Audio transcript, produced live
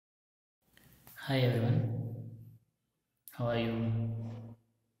Hi everyone, how are you?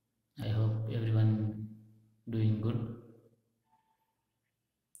 I hope everyone doing good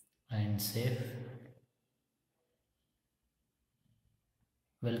and safe.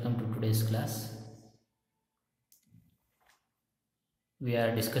 Welcome to today's class. We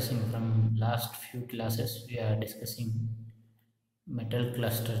are discussing from last few classes. We are discussing metal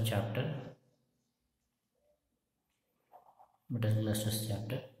cluster chapter, metal clusters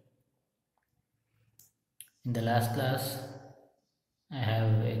chapter. In the last class, I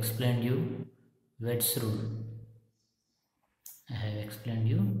have explained you Wet's rule. I have explained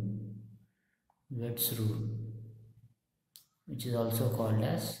you Wet's rule, which is also called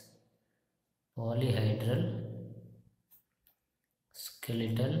as polyhedral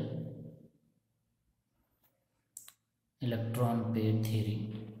skeletal electron pair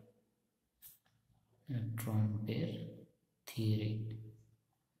theory. Electron pair theory.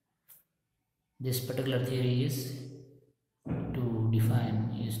 This particular theory to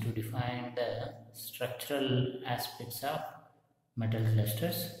define the structural aspects of metal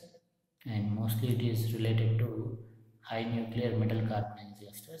clusters, and mostly it is related to high nuclear metal carbonate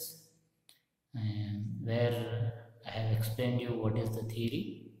clusters, and where I have explained you what is the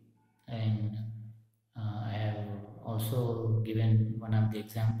theory, and I have also given one of the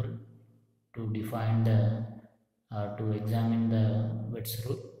example to define the to examine the Wet's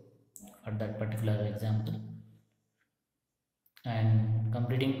rule for that particular example. And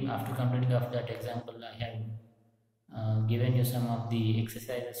after completing of that example, I have given you some of the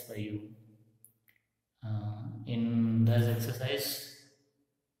exercises for you. In this exercise,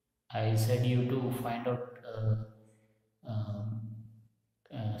 I said you to find out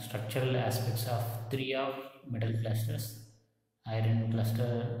structural aspects of three of metal clusters: iron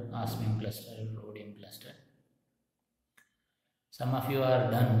cluster, osmium cluster, rhodium cluster. Some of you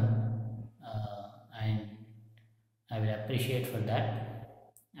are done, and I will appreciate for that,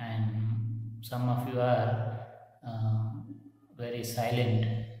 and some of you are very silent,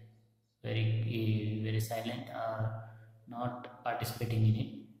 very silent, or not participating in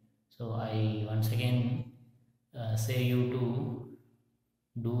it. So I once again say you to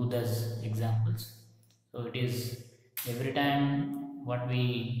do those examples. So it is every time what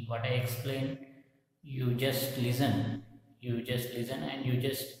I explain, you just listen, and you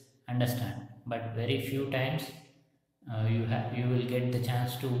just understand. But very few times you will get the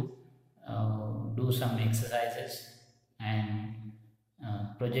chance to do some exercises and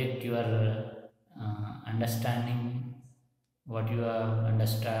project your understanding, what you have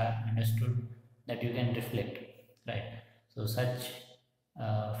understood, that you can reflect, right? So such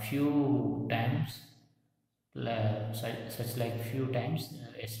few times, such like few times,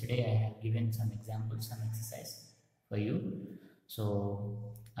 yesterday I have given some examples, some exercise for you. So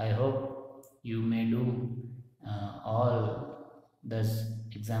I hope you may do all those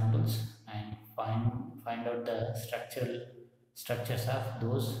examples and find out the structures of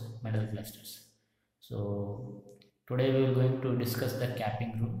those metal clusters. So today we are going to discuss the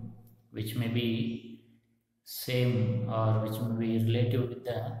capping rule, which may be same or which may be relative with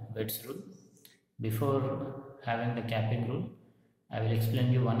the Wet's rule. Before having the capping rule, I will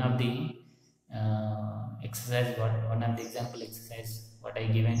explain you one of the one of the example exercise what I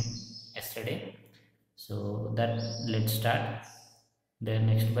given yesterday. So that let's start. Then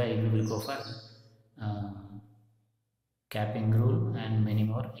next by we will go for uh, capping rule and many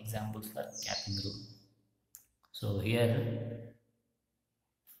more examples for capping rule. So here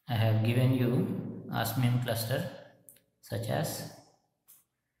I have given you osmium cluster such as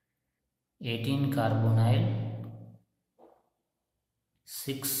 18 carbonyl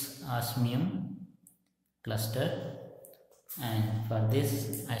 6 osmium cluster, and for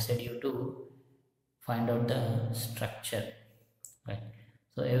this I said you to find out the structure, right?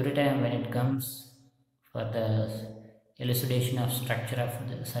 So every time when it comes for the elucidation of structure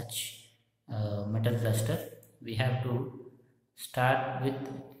of such metal cluster, we have to start with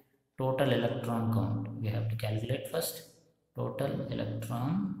total electron count. We have to calculate first total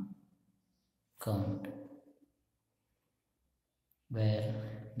electron count, where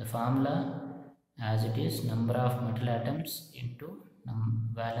the formula as it is number of metal atoms into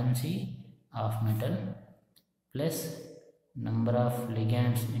valency of metal plus number of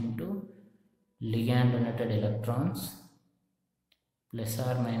ligands into ligand donated electrons plus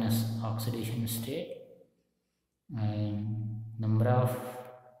or minus oxidation state, and number of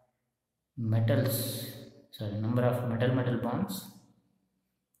metal metal bonds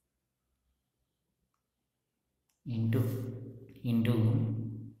into 2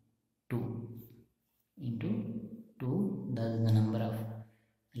 into 2, that is the number of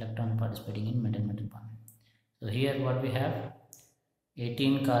electron participating in metal-metal bond. So here what we have,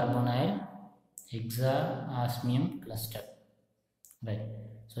 18 carbonyl hexaosmium cluster, right?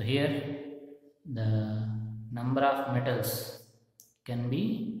 So here the number of metals can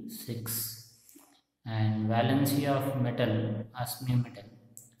be 6, and valency of metal, osmium metal.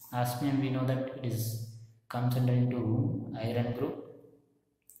 Osmium, we know that it is comes under into iron group,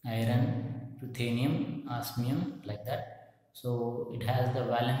 iron, ruthenium, osmium, like that. So it has the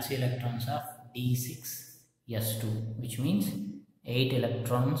valency electrons of d6s2, which means 8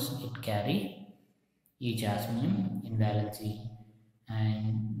 electrons it carry each osmium in valency.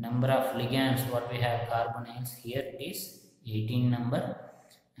 And number of ligands, what we have, carbonyls, here it is 18 number,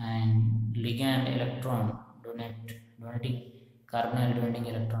 and ligand electron donating carbonyl donating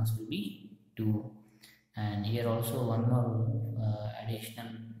electrons will be 2. And here also one more additional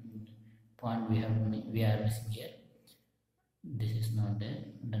point we are missing here. This is not there,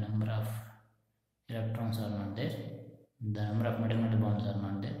 the number of electrons are not there, the number of metal-metal bonds are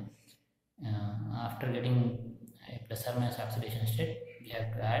not there. After getting a plus or minus oxidation state, we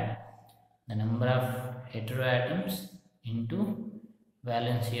have to add the number of heteroatoms into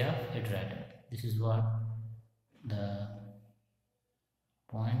valency of heteroatom. This is what the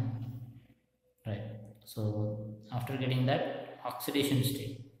point, right? So after getting that, oxidation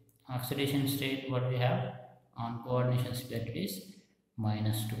state, what we have on coordination sphere is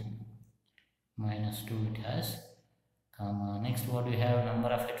 -2 it has, comma. Next what we have, number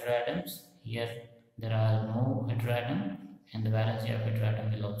of heteroatoms. Here there are no heteroatom, and the valency of heteroatom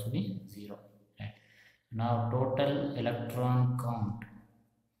will also be 0, right? Now total electron count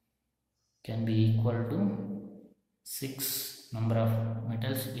can be equal to 6 number of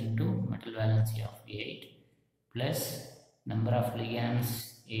metals into metal valency of 8 plus number of ligands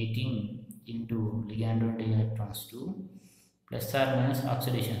 18 into ligand donating electrons 2 plus or minus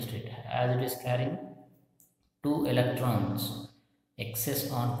oxidation state. As it is carrying 2 electrons excess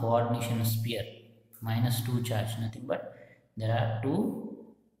on coordination sphere, -2 charge, nothing but there are 2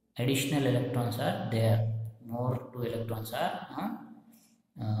 additional electrons are there, more 2 electrons are on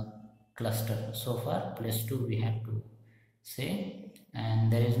cluster. So far +2 we have to say,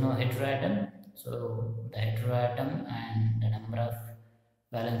 and there is no heteroatom, so the heteroatom and the number of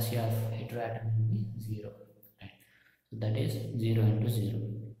valency of heteroatom will be 0, right? So that is 0 into 0.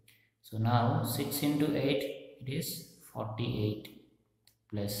 So now 6 into 8, it is 48,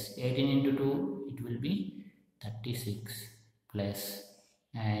 plus 18 into 2, it will be 36, plus,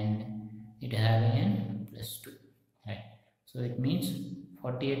 and it having n +2, right? So it means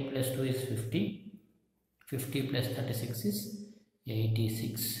 48 plus 2 is 50, 50 plus 36 is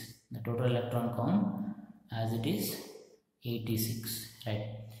 86. The total electron count as it is 86, right?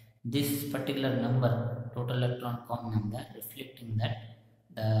 This particular number, total electron count number, reflecting that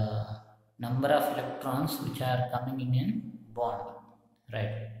the number of electrons which are coming in bond,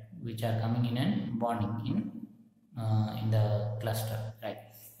 right? Which are coming in and bonding in the cluster, right?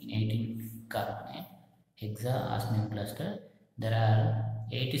 In 18 carbonyl hexaosmium cluster, there are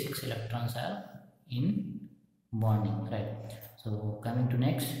 86 electrons are in bonding, right? So coming to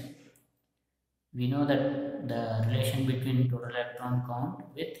next, we know that the relation between total electron count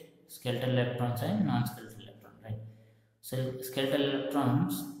with skeletal electrons and non-skeletal electron, right? So skeletal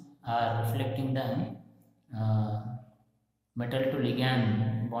electrons are reflecting the metal to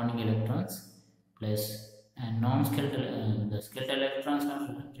ligand bonding electrons, plus, and non-skeletal the skeletal electrons are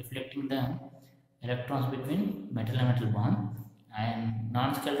reflecting the electrons between metal and metal bond, and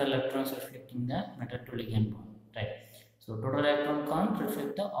non-skeletal electrons reflecting the metal to ligand bond, right? So total electron count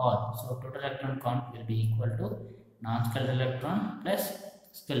reflect the all. So total electron count will be equal to non-skeletal electron plus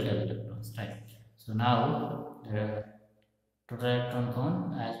skeletal electrons, right? So now the total electron count,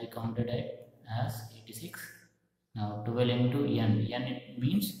 as we counted it as 86. Now 12 into n, it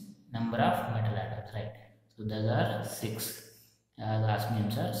means number of metal atoms, right? So those are 6, the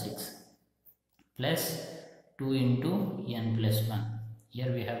osmiums are 6, plus 2 into n plus 1.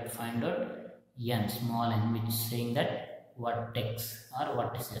 Here we have to find out n, small n, which is saying that vertex or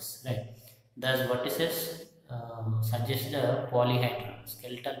vertices, right? Thus vertices suggest the polyhedron,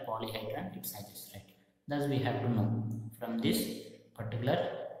 skeletal polyhedron it suggests, right? Thus we have to know from this particular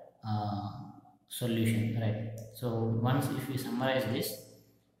solution, right? So once if we summarize this,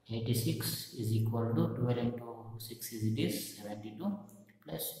 86 is equal to 12 into 6 is, it is 72,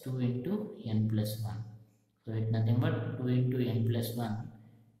 plus 2 into n plus 1. So it nothing but 2 into n plus 1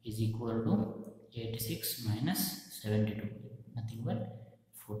 is equal to 86 minus 72, nothing but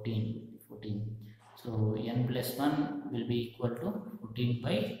 14. So n plus 1 will be equal to 14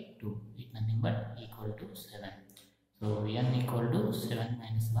 by 2, it nothing but equal to 7. So So n equal to 7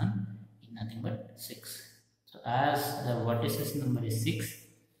 minus 1 is nothing but 6. So as the vertices number is 6,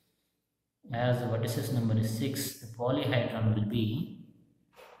 the polyhedron will be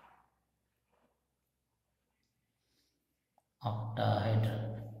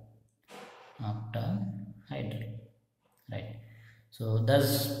octahedral, right? So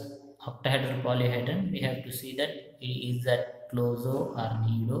thus octahedral polyhedron, we have to see that is that closo or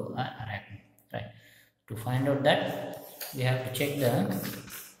nido or arachno, right? To find out that, we have to check the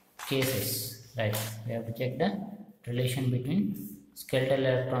cases, right? We have to check the relation between skeletal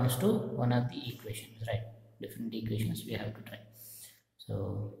electrons to one of the equations, right? Different equations we have to try.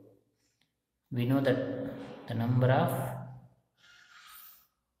 So we know that the number of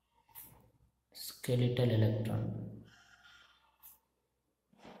skeletal electron,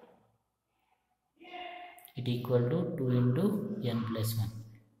 it equal to 2 into n plus 1,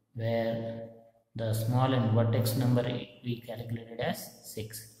 where the small n vertex number we calculated as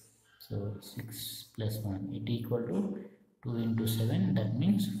 6. So 6 plus 1, it equal to 2 into 7, that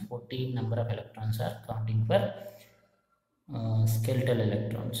means 14 number of electrons are counting for skeletal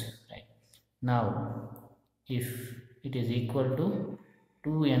electrons, right? Now if it is equal to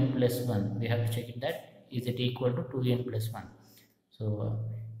 2n plus 1, we have to check it that is it equal to 2n plus 1. So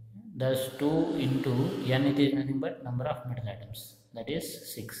thus 2 into n, it is nothing but number of metal atoms, that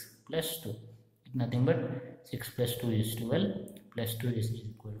is 6 plus 2, it nothing but 6 plus 2 is 12 plus 2 is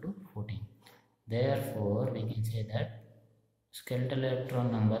equal to 14. Therefore we can say that skeletal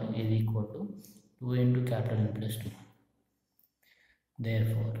electron number is equal to 2 into capital N plus 2.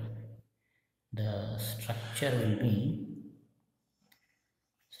 Therefore the structure will be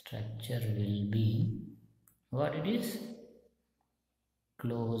what it is?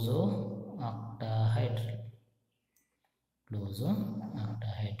 Closo-octahedral,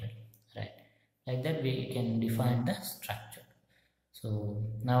 right? Like that we can define the structure. So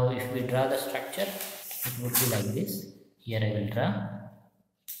now if we draw the structure, it would be like this. Here I will draw.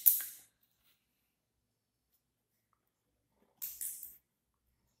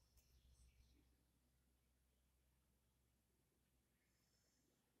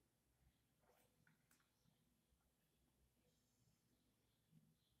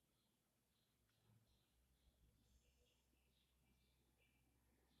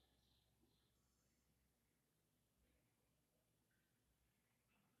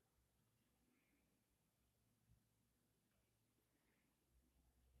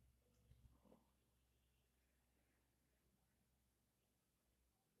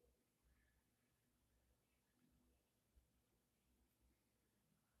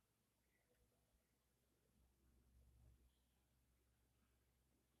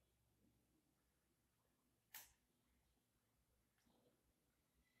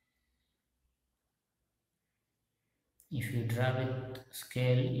 If you draw with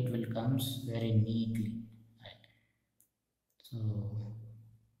scale, it will comes very neatly, right? So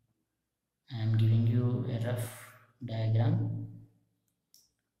I am giving you a rough diagram,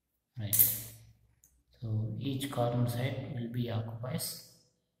 right? So each corner side will be occupies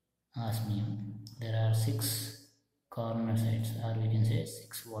osmium. There are 6 corner sides, or we can say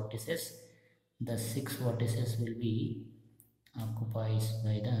 6 vertices. The 6 vertices will be occupies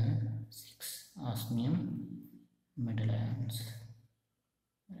by the 6 osmium metal ions,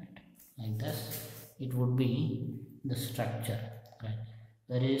 right? Like this it would be the structure, right?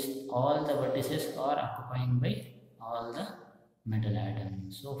 Whereas all the vertices are occupying by all the metal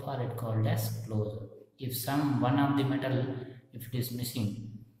atoms. So far it called as closure. If one of the metal, if it is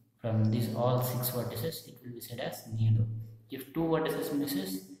missing from these all 6 vertices, it will be said as nido. If 2 vertices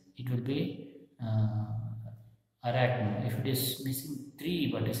misses, it will be arachno. If it is missing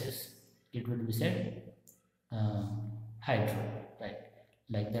 3 vertices, it will be said hydro, right?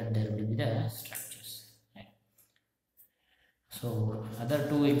 Like that there will be the structures, right? So other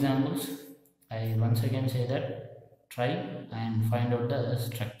 2 examples, I once again say that try and find out the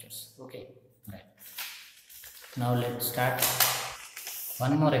structures, okay? Right, now let's start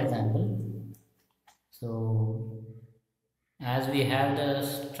one more example. So as we have the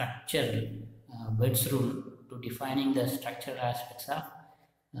structure Wed's rule to defining the structural aspects of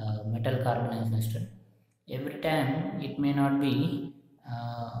metal carbonate crystal, every time it may not be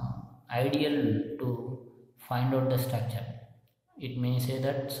ideal to find out the structure. It may say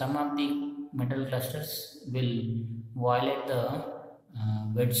that some of the metal clusters will violate the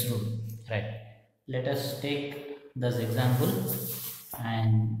Wed's rule, right? Let us take this example,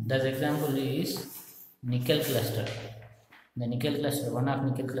 and this example is nickel cluster. The nickel cluster, one of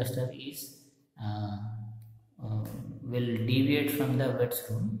nickel cluster is will deviate from the Wed's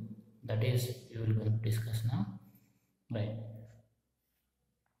rule. That is we will going to discuss now. right?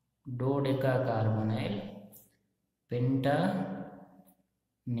 Dodecacarbonyl penta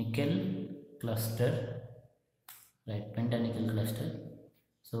nickel cluster, right? Penta nickel cluster.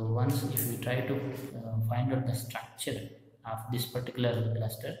 So once if we try to find out the structure of this particular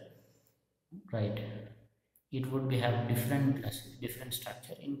cluster, right, it would be have different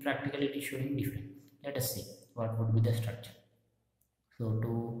structure. In practical it is showing different. Let us see what would be the structure. So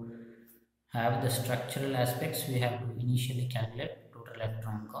to have the structural aspects, we have to initially calculate total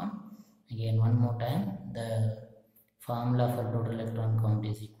electron count. Again, one more time, the formula for total electron count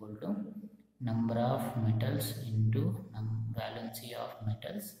is equal to number of metals into valency of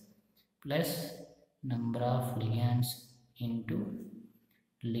metals plus number of ligands into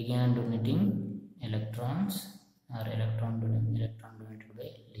ligand donating electrons, or electron donated by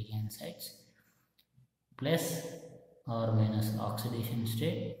ligand sites, plus or minus oxidation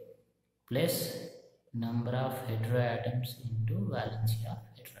state plus number of heteroatoms into valency of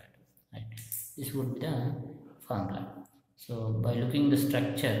heteroatom, right? This would be the formula. So by looking the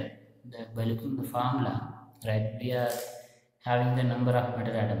structure, by looking the formula, right, we are having the number of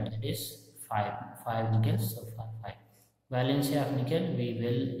metal atoms, that is 5 nickels. So 5 valency of nickel, we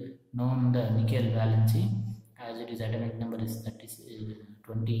will know the nickel valency as it is atomic number is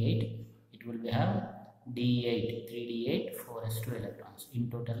 28. It will be have D8, 3D8, 4s2 electrons. In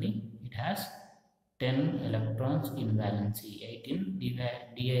totally it has 10 electrons in valency, 8 in di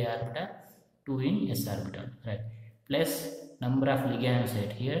orbital, 2 in s orbital, right? Plus number of ligands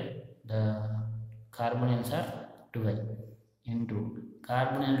site, here the carbonyls are 12 into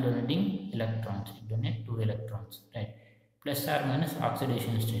carbonyl donating electrons, it donate 2 electrons, right? Plus or minus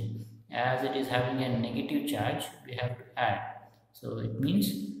oxidation state, as it is having a negative charge, we have to add. So it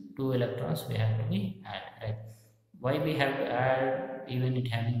means 2 electrons we have to be add, right? Why we have to add even it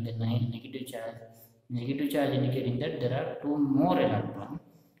having the negative charge? Negative charge indicating that there are 2 more electron,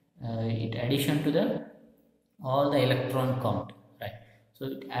 it addition to the all the electron count, right? So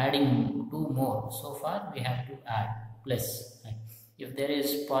it adding 2 more, so far we have to add plus, right? If there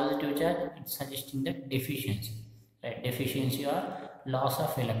is positive charge, it's suggesting that deficiency, right? Deficiency or loss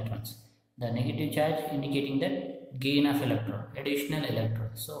of electrons. The negative charge indicating that gain of electron, additional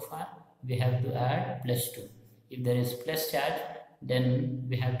electron. So far we have to add plus 2. If there is plus charge, then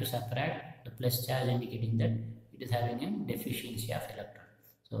we have to subtract the plus charge indicating that it is having a deficiency of electron.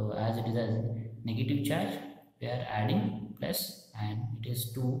 So as it is a negative charge, we are adding plus, and it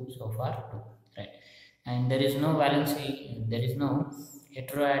is 2, so far 2, right? And there is no valency, there is no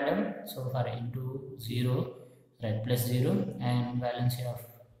heteroatom so far, into 0, right? Plus 0, and valency of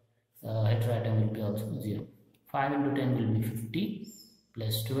heteroatom will be also 0. 5 into 10 will be 50,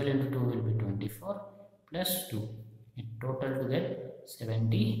 plus 12 into 2 will be 24, plus 2, it total to get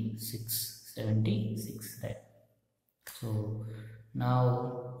 76, right? So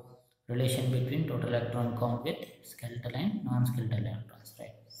now relation between total electron count with skeletal and non-skeletal electrons,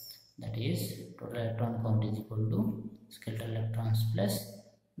 right? That is total electron count is equal to skeletal electrons plus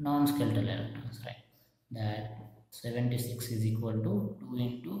non-skeletal electrons, right? That 76 is equal to 2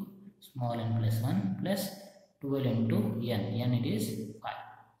 into small n plus 1 plus 12 into n it is 5,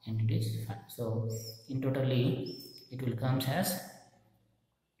 n it is 5. So in totally it will comes as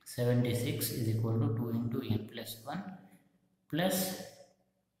 76 is equal to 2 into n plus 1 plus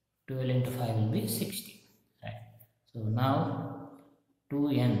 12 into 5 will be 60, right? So now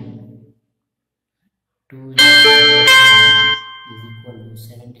 2n, 2 into n is equal to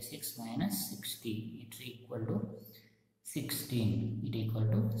 76 minus 60, it's equal to 16, it equal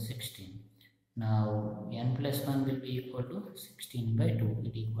to 16. Now n plus 1 will be equal to 16 by 2,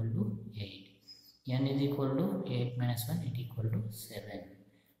 it equal to 8. N is equal to 8 minus 1, it equal to 7.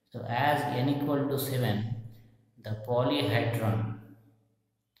 So as n equal to 7, the polyhedron,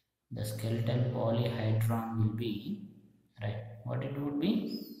 the skeletal polyhedron will be, right, what it would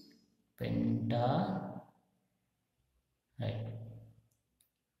be? Penta, right,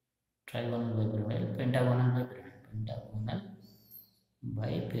 trigonal bipyramidal, pentagonal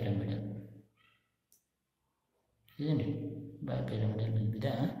bipyramidal, isn't it? Bipyramidal will be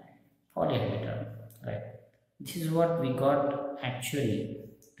the polyhedron, right? This is what we got actually,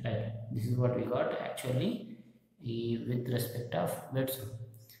 right? This is what we got actually with respect of Bedson.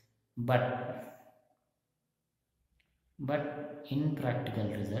 But in practical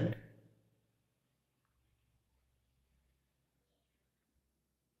results,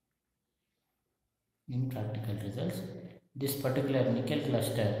 this particular nickel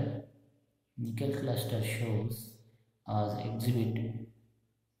cluster shows as exhibit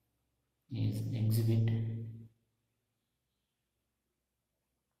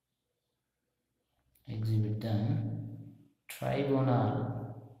the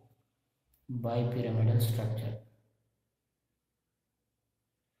trigonal bipyramidal structure.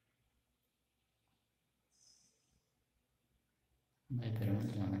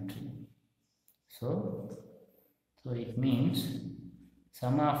 Bipyramidal geometry. So it means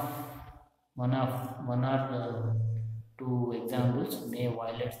some of one or two examples may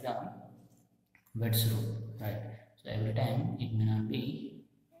violate the Wet's rule, right? So every time it may not be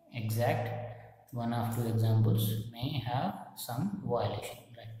exact. One of two examples may have some violation,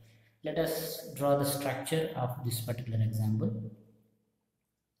 right? Let us draw the structure of this particular example.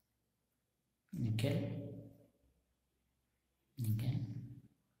 Nickel, nickel,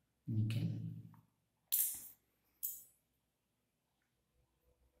 nickel,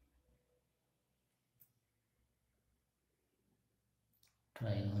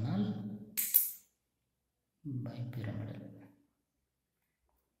 trigonal bipyramidal.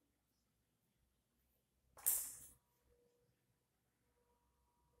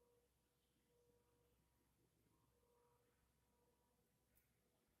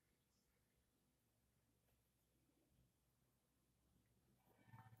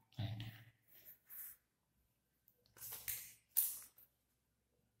 Right.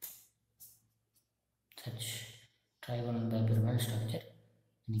 Such trigonal bipyramidal structure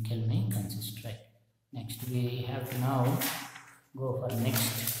nickel may consist, right? Next we have to now go for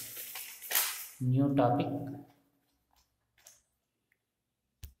next new topic.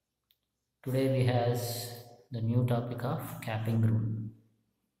 Today we has the new topic of capping rule.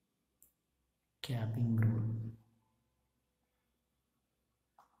 Capping rule.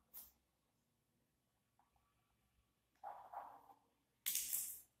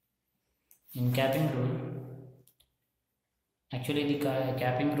 In capping rule, actually the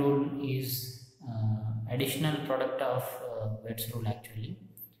capping rule is additional product of Wet's rule actually.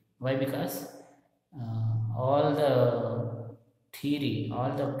 Why? Because all the theory,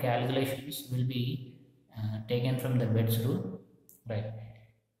 all the calculations will be taken from the Wet's rule, right?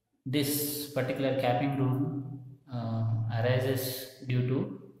 This particular capping rule arises due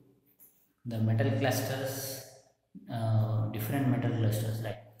to the metal clusters, different metal clusters,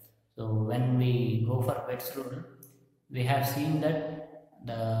 right? So when we go for Wet's rule, we have seen that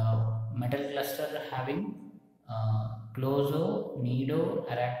the metal cluster having closo, nido,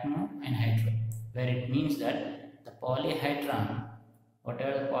 arachno and hydro, where it means that the polyhedron,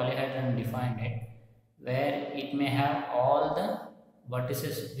 whatever the polyhedron defined it, where it may have all the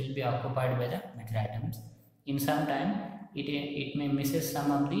vertices will be occupied by the metal atoms. In some time it may misses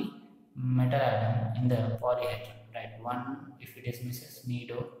some of the metal atom in the polyhedron, right? One, if it is misses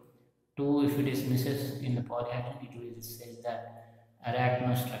nido. Two, if it is misses in the polyhedron, it will say that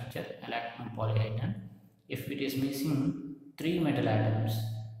arachno structure, arachno polyhedron. If it is missing three metal atoms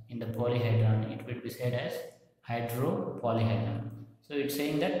in the polyhedron, it will be said as hydro polyhedron. So it's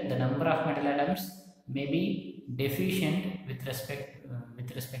saying that the number of metal atoms may be deficient with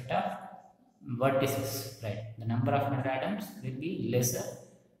respect of vertices, right? The number of metal atoms will be lesser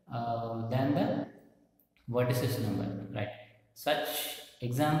than the vertices number, right? Such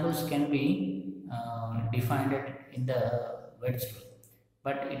examples can be defined in the Wet's rule,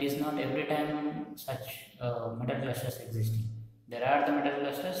 but it is not every time such metal clusters existing. There are the metal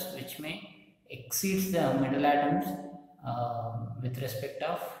clusters which may exceed the metal atoms with respect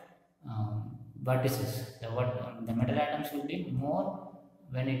of vertices. The metal atoms will be more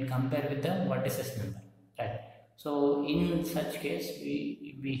when it compared with the vertices number, right? So in such case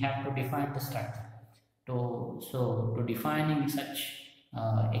we have to define the structure. To defining such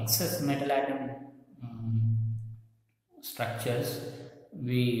excess metal atom structures,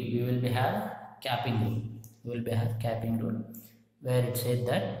 we will be have capping rule. We will be have capping rule, where it said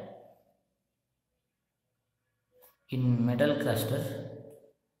that in metal cluster,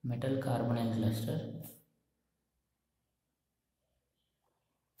 metal carbonyl cluster,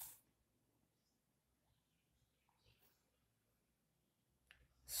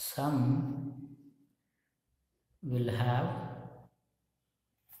 some will have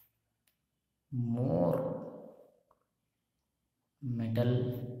more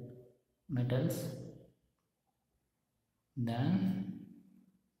metals than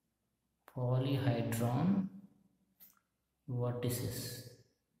polyhedron vertices.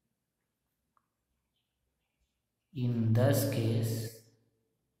 In this case,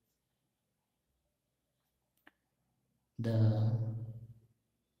 the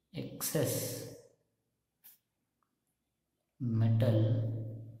excess metal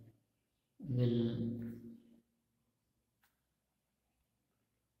will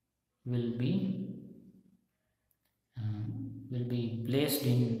be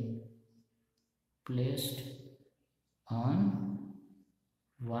placed on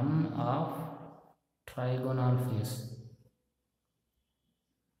one of trigonal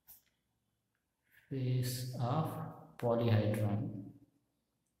face of polyhedron.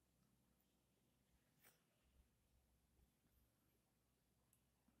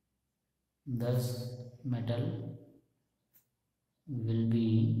 Thus metal will be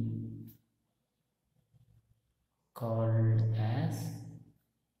called as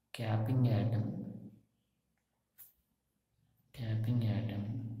capping atom,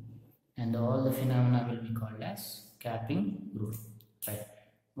 and all the phenomena will be called as capping rule, right?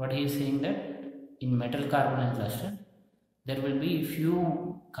 What he is saying that in metal carbonyl cluster there will be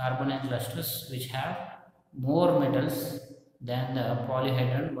few carbonyl clusters which have more metals than the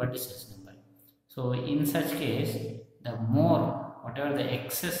polyhedron vertices number. So in such case, the more whatever the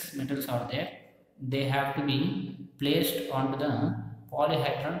excess metals are there, they have to be placed onto the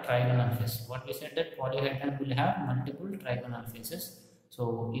polyhedron trigonal face. What we said that polyhedron will have multiple trigonal faces.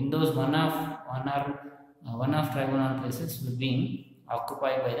 So in those one of trigonal faces will be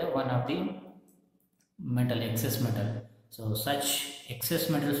occupied by the one of the metal, excess metal. So such excess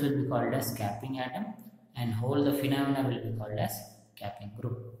metals will be called as capping atom, and whole the phenomena will be called as capping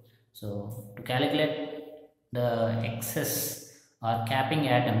group. So to calculate the excess or capping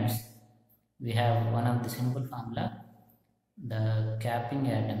atoms, we have one of the simple formula. The capping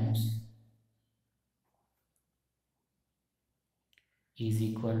atoms is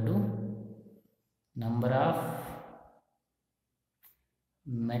equal to number of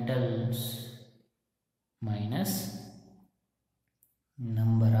metals minus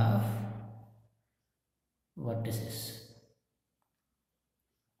number of vertices,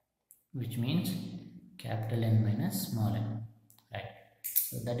 which means capital N minus small n, right?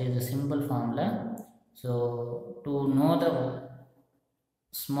 So that is a simple formula. So to know the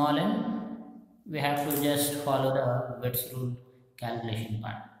small n, we have to just follow the Wet's rule calculation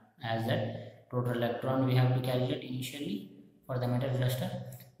part, as that total electron we have to calculate initially for the metal cluster.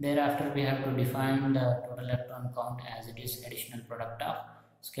 Thereafter we have to define the total electron count as it is additional product of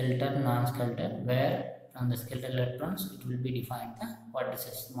skeletal, non-skeletal, where from the skeletal electrons it will be defined the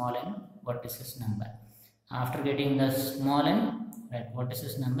vertices small n vertices number. After getting the small n, right,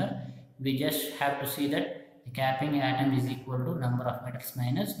 vertices number, we just have to see that the capping atom is equal to number of metals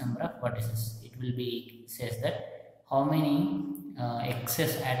minus number of vertices. It will be says that how many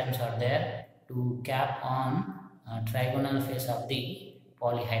excess atoms are there to cap on trigonal face of the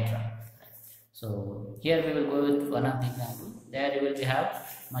polyhedron. So here we will go with one of the examples. There you will have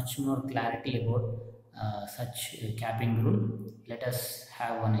much more clarity about such capping rule. Let us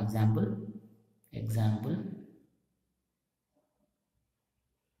have one example.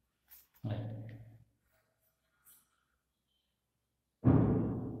 Right.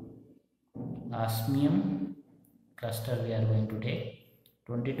 Osmium cluster we are going to take.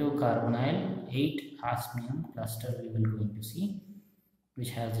 22 carbonyl, 8 osmium cluster we will going to see,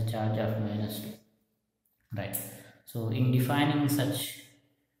 which has a charge of -2. Right. So in defining such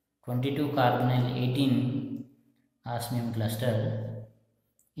 22 carbonyl 18 osmium cluster,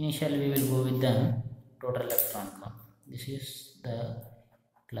 initially we will go with the total electron count. This is the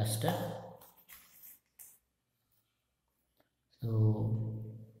cluster. So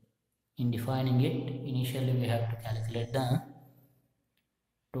in defining it, initially we have to calculate the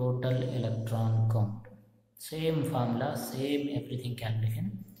total electron count. Same formula, same everything calculation.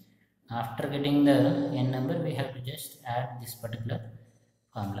 After getting the n number, we have to just add this particular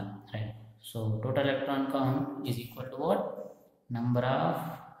formula, right? So total electron count is equal to what? Number of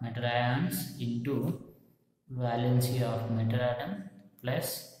metal ions into valency of metal atom plus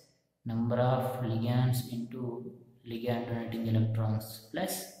number of ligands into ligand donating electrons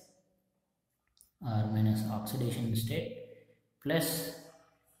plus or minus oxidation state plus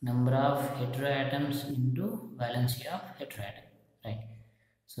number of heteroatoms into valency of heteroatom, right?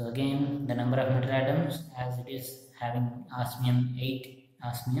 So again, the number of metal atoms, as it is having osmium 8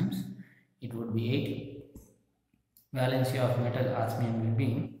 osmiums, it would be 8. Valency of metal osmium will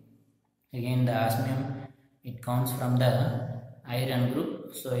be, again the osmium, it counts from the iron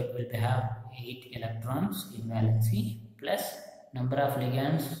group, so it will have 8 electrons in valency plus number of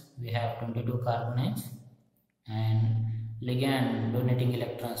ligands, we have 22 carbonyls, and ligand donating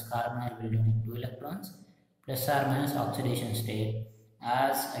electrons, carbonyl will donate 2 electrons plus or minus oxidation state,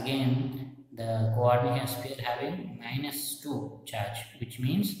 as again the coordinate sphere having -2 charge, which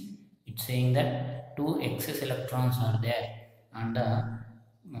means it's saying that 2 excess electrons are there on the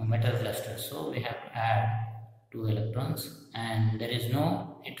metal cluster, so we have to add 2 electrons, and there is no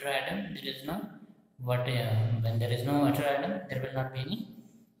heteroatom, there is no when there is no heteroatom, there will not be any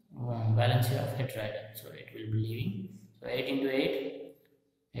valency of heteroatom, so it will be leaving So 8 into 8,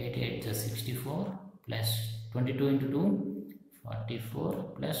 8 8 is 64 plus 22 into 2,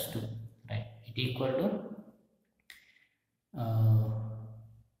 44 plus 2, right? It equal to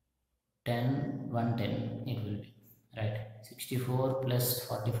 10, 110 it will be, right? 64 plus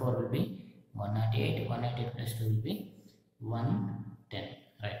 44 will be 198, 198 plus 2 will be 110,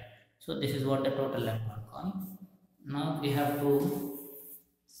 right? So this is what the total electron count. Now we have to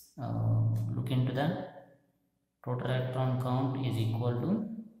look into the total electron count is equal to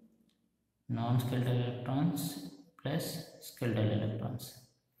non-skeletal electrons plus skeletal electrons.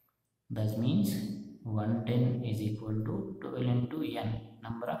 That means 110 is equal to 12 into n,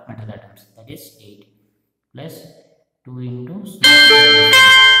 number of metal atoms, that is 8, plus 2 into small n,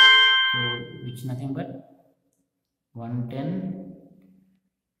 so which nothing but 110,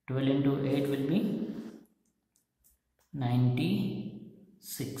 12 into 8 will be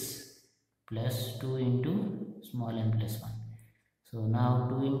 96 plus 2 into small n plus 1. So now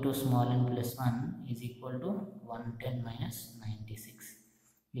 2 into small n plus 1 is equal to 110 minus 96.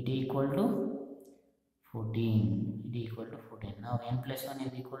 It equal to 14. It equal to 14. Now n plus 1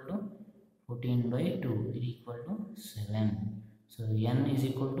 is equal to 14 by 2. It equal to 7. So n is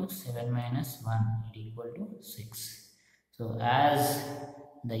equal to 7 minus 1. It equal to 6. So as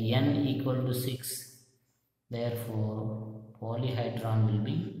the n equal to 6, therefore polyhedron will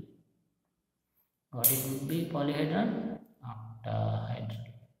be, what it would be polyhedron?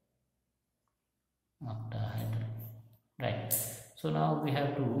 Octahedral, right? So now we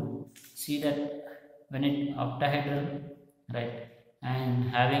have to see that when it octahedral, right, and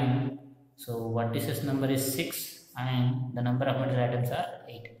having, so vertices number is 6 and the number of metal atoms are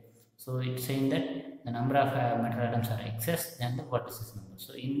 8. So it's saying that the number of metal atoms are excess than the vertices number.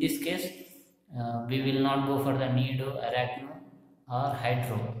 So in this case, we will not go for the nido, arachno or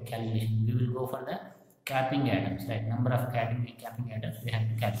hydro calculation. We will go for the capping atoms, right? Number of capping atoms we have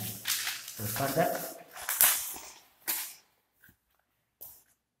to calculate. So for that,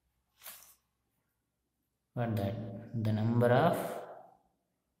 the number of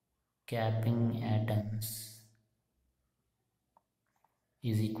capping atoms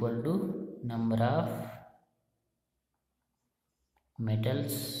is equal to number of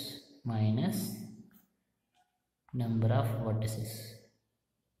metals minus number of vertices.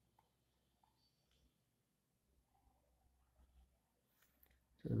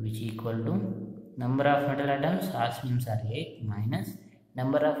 So which equal to number of metal atoms, osmiums are 8 minus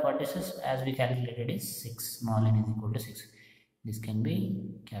number of vertices as we calculated is 6, small n is equal to 6. This can be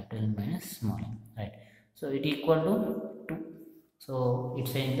capital N minus small n, right? So it equal to 2. So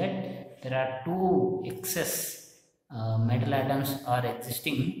it's saying that there are 2 excess metal atoms are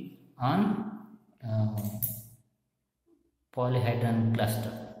existing on polyhedron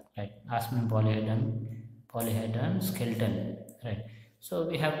cluster, right? Osmium polyhedron skeletal, right? So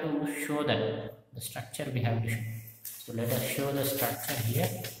we have to show that the structure we have to show. So let us show the structure here.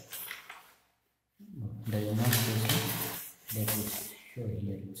 The demonstration that we show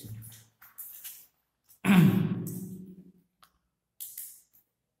here itself.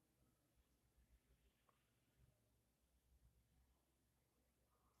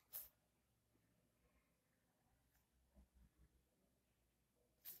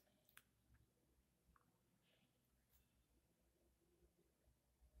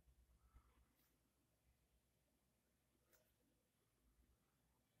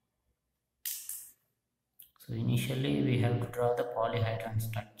 So initially we have to draw the polyhedron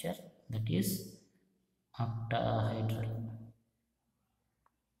structure, that is octahedral.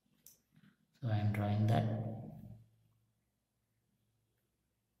 So I am drawing that.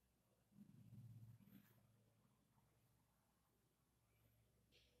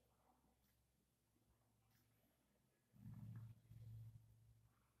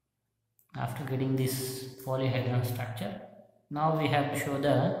 After getting this polyhedron structure, now we have to show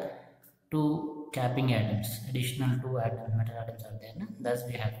the 2 capping atoms, additional 2 metal atoms are there, thus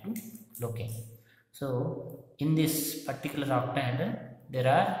we have to locate. So in this particular octahedral there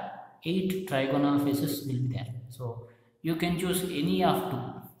are 8 trigonal faces will be there. So you can choose any of 2,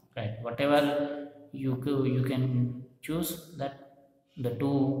 right? Whatever you can choose, that the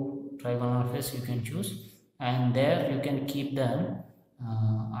 2 trigonal faces you can choose, and there you can keep the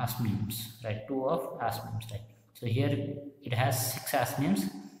osmiums, right? 2 of osmiums, right? So here it has 6 osmiums.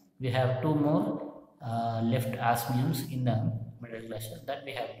 We have 2 more left osmiums in the middle cluster that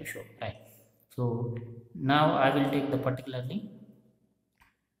we have to show, right? So now I will take the particularly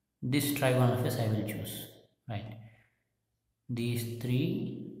this trigonal face I will choose, right? These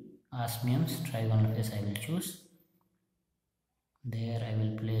 3 osmiums trigonal face I will choose. There I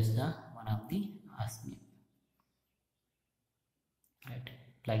will place the one of the osmium. right?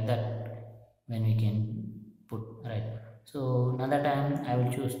 Like that when we can put, right? So another time I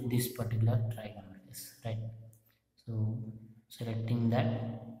will choose this particular trigonal face, right? So selecting that,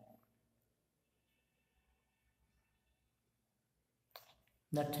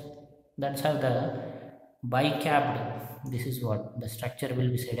 that's it. That's how the bicapped, this is what the structure will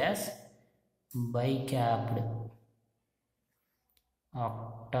be said as, bicapped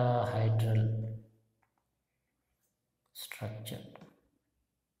octahedral structure.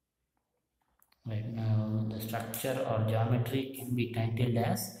 Right now, the structure or geometry can be titled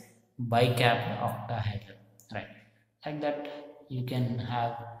as bicapped octahedral. Right, like that, you can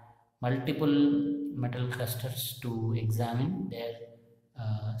have multiple metal clusters to examine their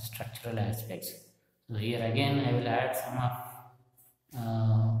structural aspects. So here again, I will add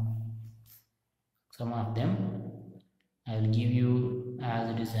uh, some of them. I will give you as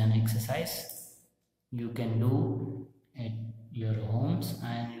it is an exercise. You can do at your homes,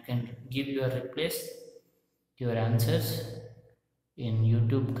 and you can give your replace your answers in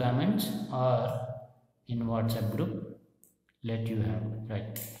YouTube comments or in WhatsApp group. Let you have,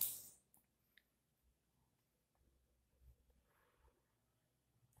 right?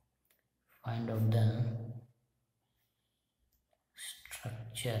 Find out the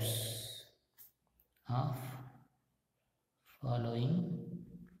structures of following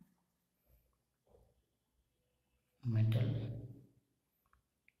metal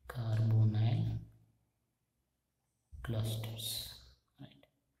carbonyl clusters, right?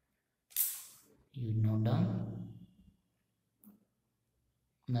 You note down.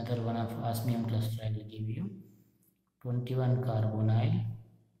 Another one of osmium cluster I will give you. 21 carbonyl,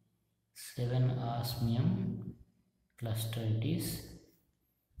 7 osmium cluster it is.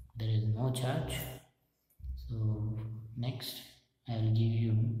 There is no charge. So next I will give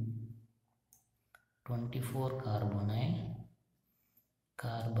you 24 carbonyl,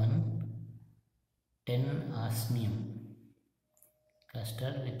 carbon, 10 osmium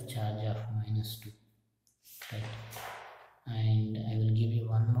cluster with charge of -2, right? And I will give you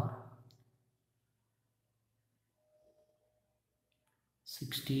one more,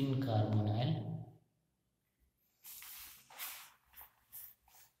 16 carbonyl,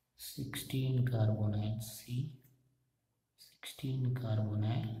 16 carbonyl C, 16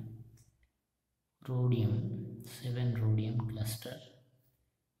 carbonyl, rhodium, 7 rhodium cluster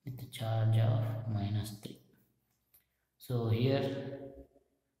with a charge of -3. So here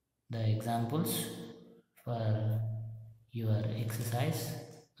the examples for your exercise,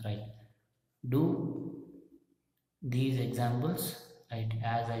 right? Do these examples, right,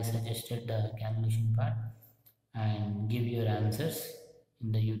 as I suggested the calculation part, and give your answers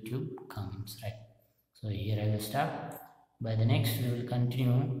in the YouTube comments, right? So here I will stop. By the next we will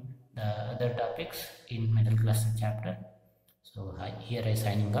continue the other topics in metal cluster chapter. So here I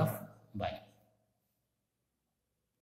signing off. Bye.